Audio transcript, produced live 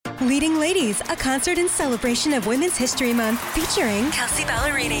Leading Ladies, a concert in celebration of Women's History Month featuring Kelsey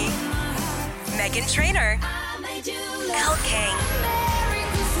Ballerini, Meghan Trainor, Elle King,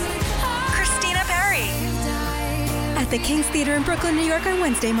 Christina Perry. At the King's Theater in Brooklyn, New York on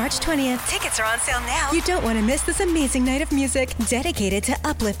Wednesday, March 20th. Tickets are on sale now. You don't want to miss this amazing night of music dedicated to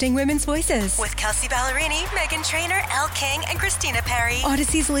uplifting women's voices. With Kelsey Ballerini, Meghan Trainor, Elle King, and Christina Perry.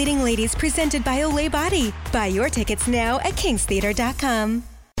 Odyssey's Leading Ladies, presented by Outlawed Body. Buy your tickets now at kingstheater.com.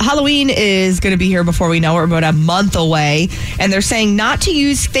 Halloween is going to be here before we know it. We're about a month away. And they're saying not to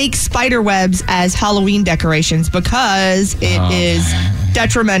use fake spider webs as Halloween decorations because it is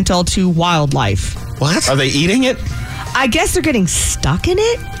detrimental to wildlife. What? Are they eating it? I guess they're getting stuck in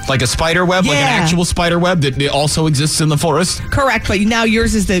it. Like a spider web? Yeah. Like an actual spider web that also exists in the forest? Correct, but now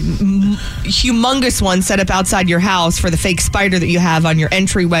yours is the humongous one set up outside your house for the fake spider that you have on your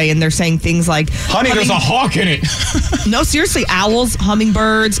entryway, and they're saying things like... Honey, there's a hawk in it. No, seriously, owls,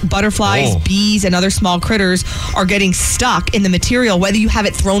 hummingbirds, butterflies, bees, and other small critters are getting stuck in the material, whether you have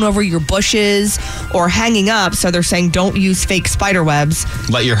it thrown over your bushes or hanging up. So they're saying don't use fake spider webs.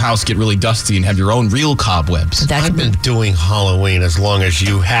 Let your house get really dusty and have your own real cobwebs. I've been doing Halloween as long as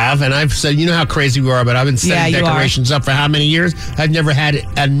you have, and I've said, you know how crazy we are, but I've been setting decorations up for how many years? I've never had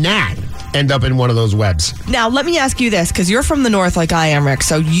a gnat end up in one of those webs. Now, let me ask you this, because you're from the north like I am, Rick.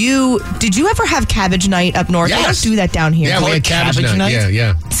 So did you ever have cabbage night up north? Yes. They don't do that down here. Yeah, we had cabbage night.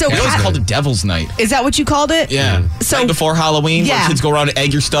 Yeah. So we always called it Devil's Night. Is that what you called it? Yeah. So right before Halloween, where kids go around and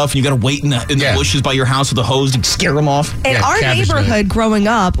egg your stuff, and you got to wait in the bushes by your house with a hose to scare them off. In our neighborhood growing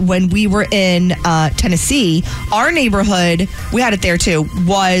up, when we were in Tennessee, our neighborhood, we had it there too,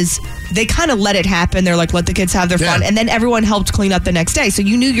 was... They kind of let it happen. They're like, let the kids have their fun. And then everyone helped clean up the next day. So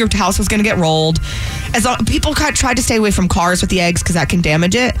you knew your house was going to get rolled. People tried to stay away from cars with the eggs because that can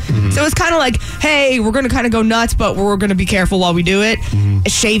damage it. Mm-hmm. So it's kind of like, hey, we're going to kind of go nuts, but we're going to be careful while we do it. Mm-hmm.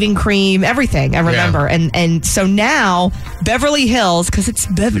 Shaving cream, everything, I remember. Yeah. And so now, Beverly Hills, because it's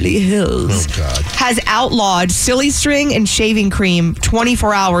Beverly Hills, has outlawed silly string and shaving cream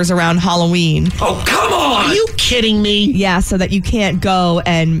 24 hours around Halloween. Oh, come on! Are you kidding me? Yeah, so that you can't go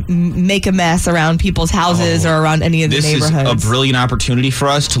and make a mess around people's houses or around any of the neighborhoods. This is a brilliant opportunity for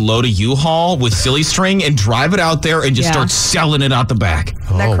us to load a U-Haul with silly string and drive it out there and just start selling it out the back.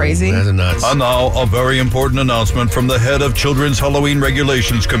 Isn't that crazy? That's nuts. And now, a very important announcement from the head of Children's Halloween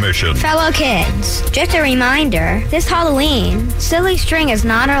Regulations Commission. Fellow kids, just a reminder, this Halloween, silly string is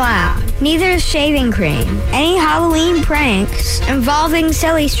not allowed. Neither is shaving cream. Any Halloween pranks involving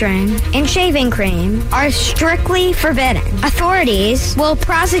silly string and shaving cream are strictly forbidden. Authorities will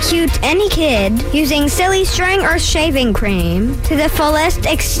prosecute any kid using silly string or shaving cream to the fullest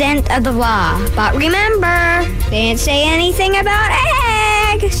extent of the law. But remember, they didn't say anything about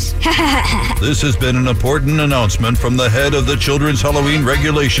eggs. This has been an important announcement from the head of the Children's Halloween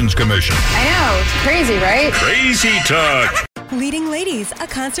Regulations Commission. I know, it's crazy, right? Crazy talk. Leading Ladies, a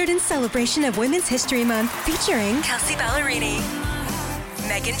concert in celebration of Women's History Month featuring Kelsey Ballerini,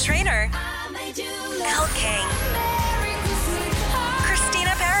 Meghan Trainor, Elle King,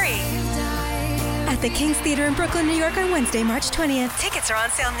 Christina Perry. At the King's Theater in Brooklyn, New York on Wednesday, March 20th. Tickets are on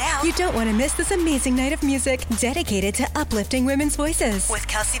sale now. You don't want to miss this amazing night of music dedicated to uplifting women's voices. With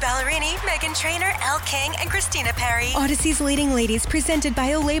Kelsey Ballerini, Meghan Trainor, Elle King, and Christina Perry. Odyssey's Leading Ladies, presented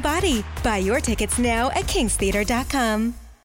by Outlawed Body. Buy your tickets now at kingstheater.com.